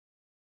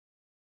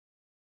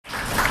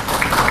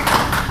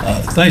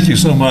Thank you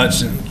so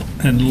much,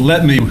 and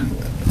let me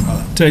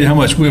tell you how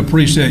much we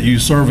appreciate you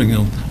serving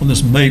on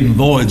this maiden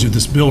voyage of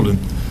this building.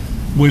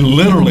 We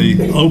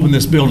literally opened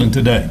this building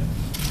today,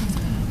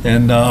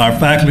 and our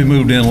faculty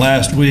moved in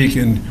last week,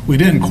 and we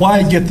didn't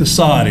quite get the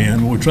sod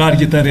in. We tried to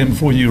get that in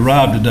before you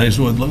arrived today,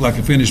 so it looked like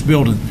a finished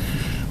building.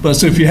 But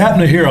so if you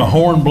happen to hear a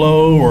horn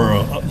blow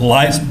or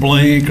lights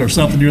blink or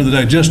something during the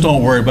day, just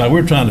don't worry about it.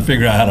 We're trying to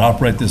figure out how to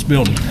operate this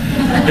building.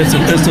 It's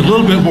a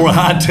little bit more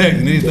high tech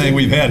than anything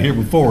we've had here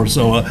before,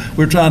 so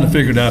we're trying to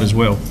figure it out as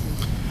well.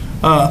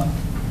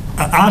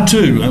 I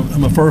too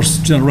am a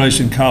first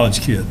generation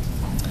college kid.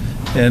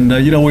 And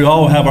you know, we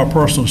all have our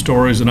personal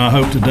stories, and I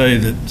hope today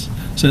that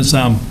since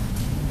I'm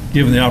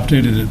given the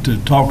opportunity to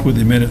talk with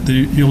you a minute, that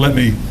you'll let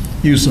me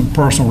use some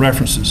personal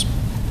references.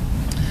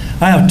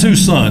 I have two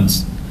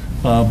sons.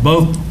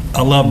 Both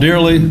I love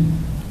dearly.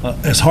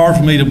 It's hard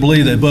for me to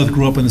believe they both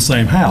grew up in the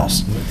same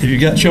house. If you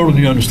got children,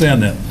 you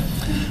understand that.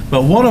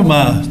 But one of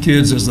my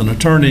kids is an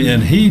attorney,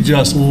 and he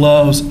just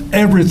loves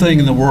everything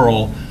in the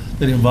world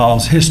that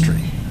involves history,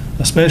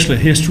 especially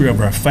history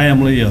of our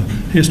family,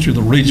 history of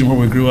the region where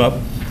we grew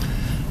up.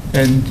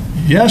 And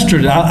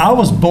yesterday, I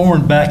was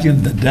born back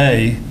in the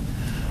day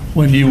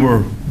when you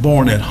were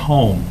born at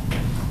home,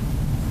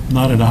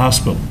 not in a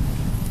hospital.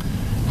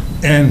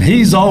 And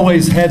he's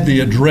always had the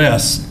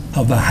address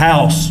of the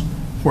house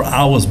where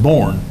I was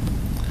born,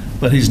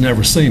 but he's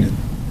never seen it.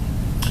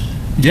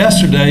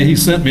 Yesterday, he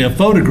sent me a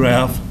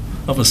photograph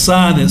of a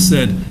sign that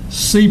said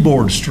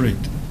Seaboard Street.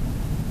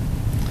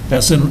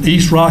 That's in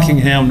East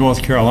Rockingham,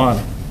 North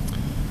Carolina.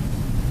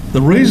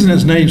 The reason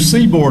it's named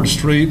Seaboard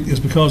Street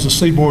is because the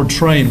Seaboard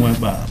train went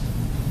by.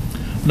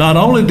 Not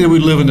only did we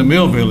live in the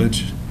Mill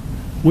Village,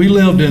 we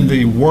lived in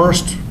the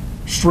worst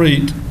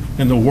street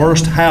and the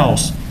worst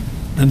house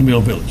in the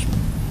Mill Village.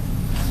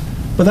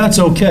 But that's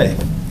okay.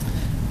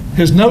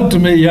 His note to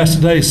me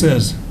yesterday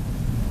says,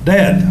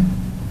 "Dad,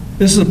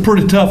 this is a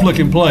pretty tough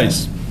looking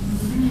place."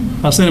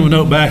 I sent him a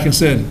note back and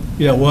said,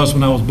 "Yeah, it was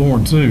when I was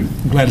born too.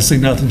 I'm glad to see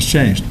nothing's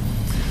changed."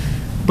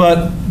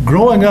 But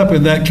growing up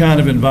in that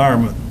kind of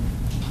environment,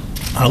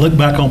 I look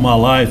back on my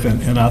life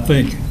and I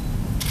think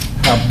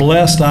how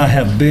blessed I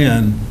have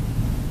been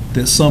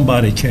that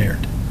somebody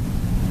cared.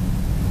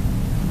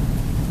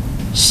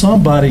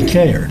 Somebody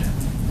cared.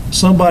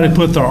 Somebody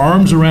put their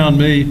arms around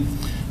me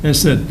and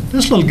said,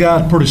 "This little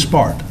guy's pretty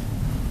smart.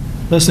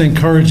 Let's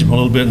encourage him a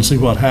little bit and see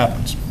what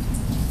happens."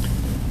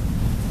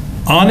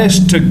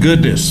 Honest to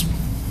goodness,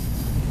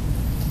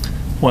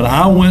 when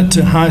I went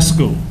to high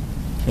school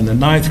in the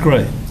 9th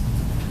grade,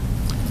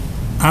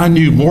 I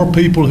knew more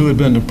people who had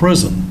been to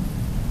prison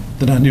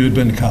than I knew had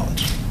been to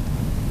college.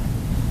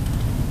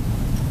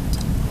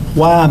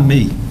 Why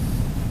me?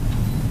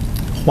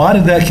 Why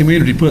did that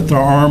community put their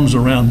arms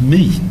around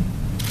me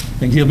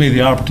and give me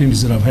the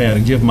opportunities that I've had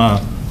and give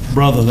my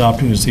brother the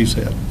opportunities he's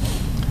had?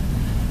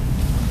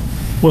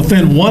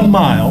 Within 1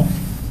 mile,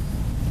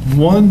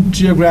 1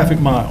 geographic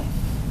mile,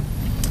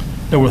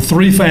 there were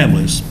 3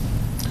 families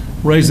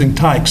raising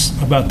tykes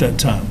about that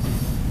time.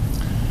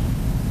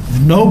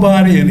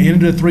 Nobody in any of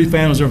the 3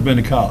 families ever been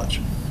to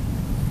college.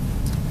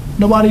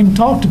 Nobody even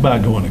talked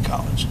about going to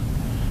college.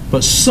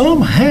 But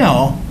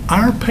somehow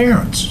our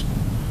parents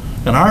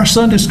and our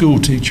Sunday school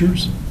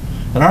teachers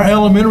and our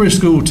elementary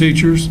school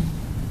teachers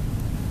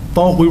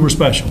thought we were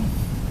special.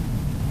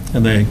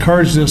 And they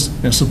encouraged us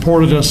and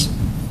supported us.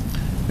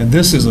 And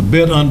this is a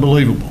bit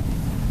unbelievable.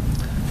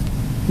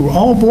 We were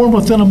all born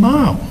within 1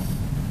 mile,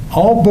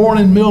 all born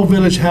in Mill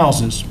Village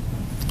houses.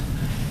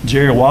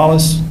 Jerry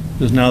Wallace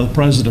is now the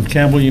president of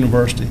Campbell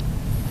University.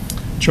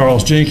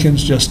 Charles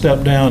Jenkins just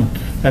stepped down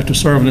after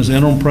serving as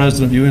interim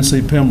president of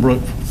UNC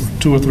Pembroke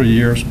for 2 or 3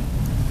 years,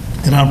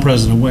 and I'm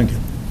president of Wingate.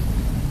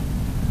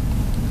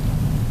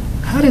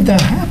 How did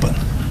that happen?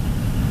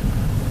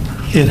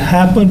 It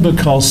happened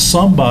because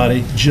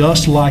somebody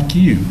just like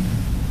you,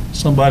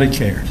 somebody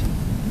cared.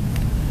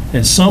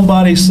 And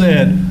somebody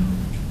said,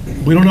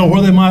 "We don't know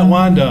where they might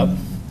wind up,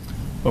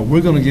 but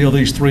we're going to give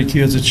these 3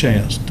 kids a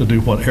chance to do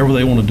whatever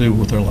they want to do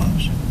with their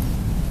lives."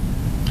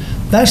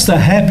 That's the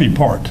happy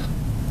part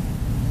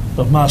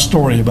of my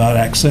story about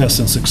access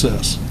and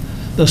success.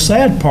 The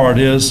sad part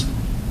is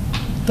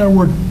there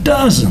were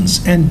dozens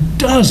and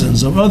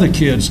dozens of other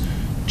kids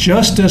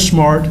just as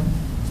smart,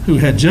 who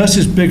had just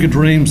as big of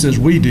dreams as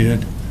we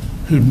did,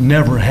 who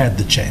never had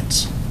the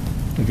chance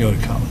to go to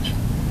college.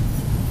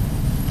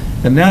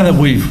 And now that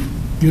we're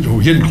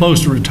getting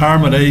close to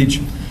retirement age,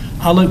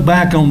 I look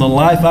back on the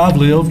life I've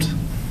lived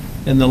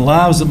and the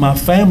lives that my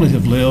family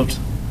have lived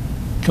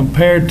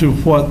compared to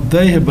what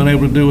they have been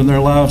able to do in their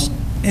lives,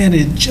 and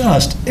it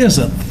just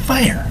isn't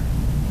fair.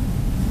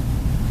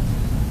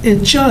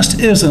 It just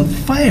isn't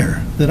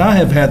fair that I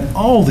have had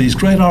all these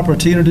great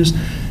opportunities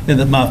and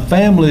that my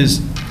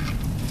family's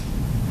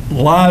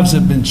lives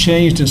have been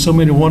changed in so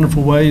many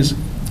wonderful ways,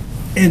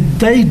 and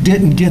they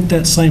didn't get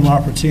that same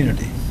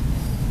opportunity.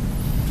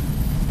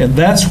 And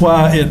that's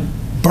why it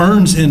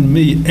burns in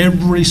me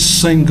every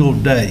single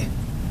day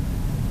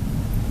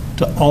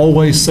to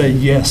always say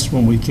yes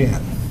when we can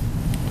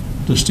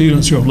to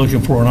students who are looking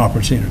for an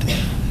opportunity.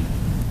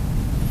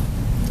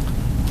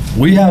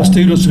 We have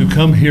students who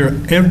come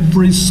here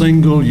every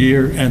single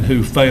year and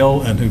who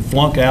fail and who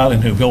flunk out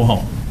and who go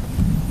home.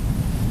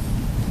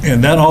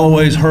 And that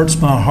always hurts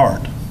my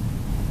heart.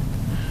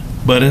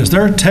 But as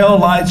their tail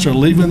lights are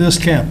leaving this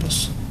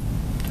campus,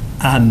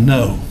 I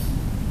know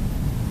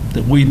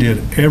that we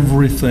did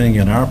everything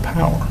in our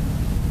power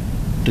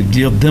to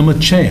give them a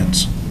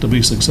chance to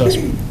be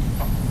successful.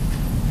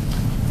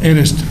 And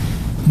it's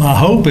my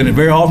hope, and it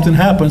very often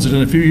happens, that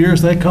in a few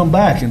years they come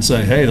back and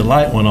say, hey, the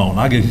light went on.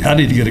 I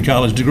need to get a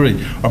college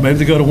degree. Or maybe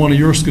they go to one of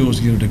your schools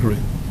to get a degree.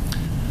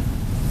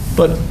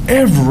 But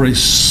every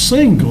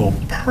single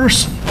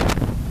person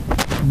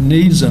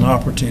needs an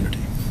opportunity.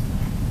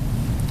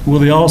 Will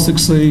they all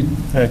succeed?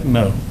 Heck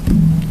no.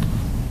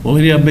 Will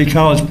any of them be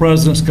college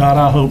presidents? God,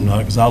 I hope not,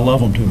 because I love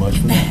them too much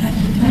for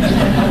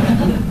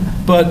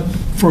that. But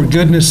for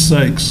goodness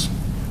sakes,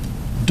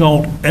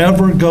 don't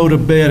ever go to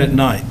bed at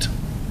night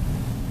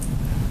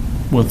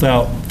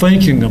without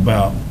thinking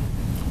about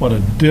what a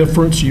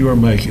difference you are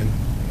making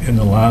in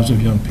the lives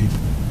of young people.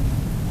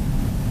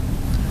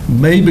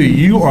 Maybe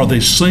you are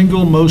the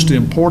single most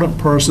important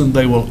person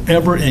they will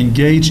ever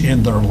engage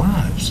in their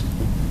lives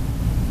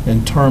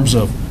in terms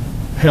of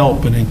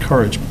help and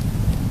encouragement.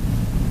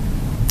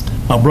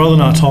 My brother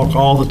and I talk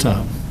all the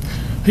time.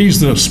 He's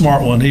the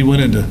smart one. He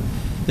went into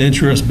the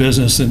insurance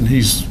business and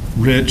he's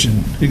rich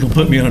and he can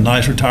put me in a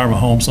nice retirement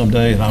home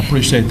someday, and I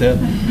appreciate that.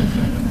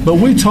 But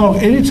we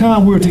talk,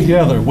 anytime we're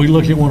together, we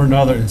look at one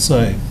another and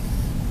say,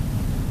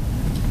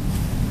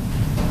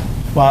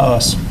 why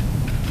us?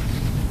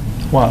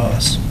 Why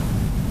us?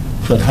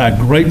 But how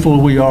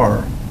grateful we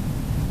are,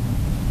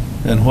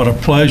 and what a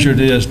pleasure it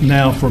is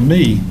now for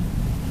me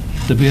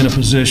to be in a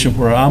position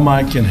where I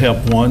might can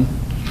help one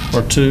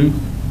or two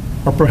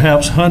or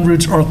perhaps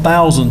hundreds or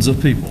thousands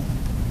of people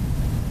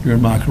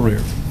during my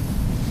career.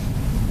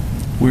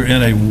 We're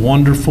in a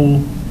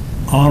wonderful,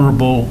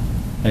 honorable,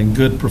 and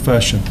good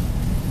profession.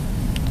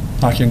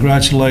 I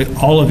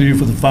congratulate all of you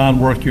for the fine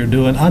work you're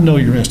doing. I know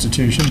your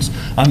institutions.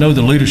 I know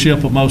the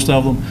leadership of most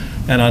of them,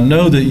 and I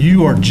know that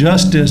you are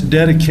just as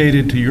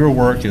dedicated to your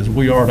work as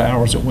we are to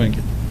ours at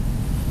Wingate.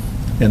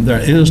 And there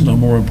is no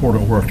more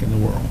important work in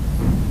the world.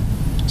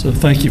 So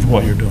thank you for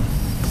what you're doing.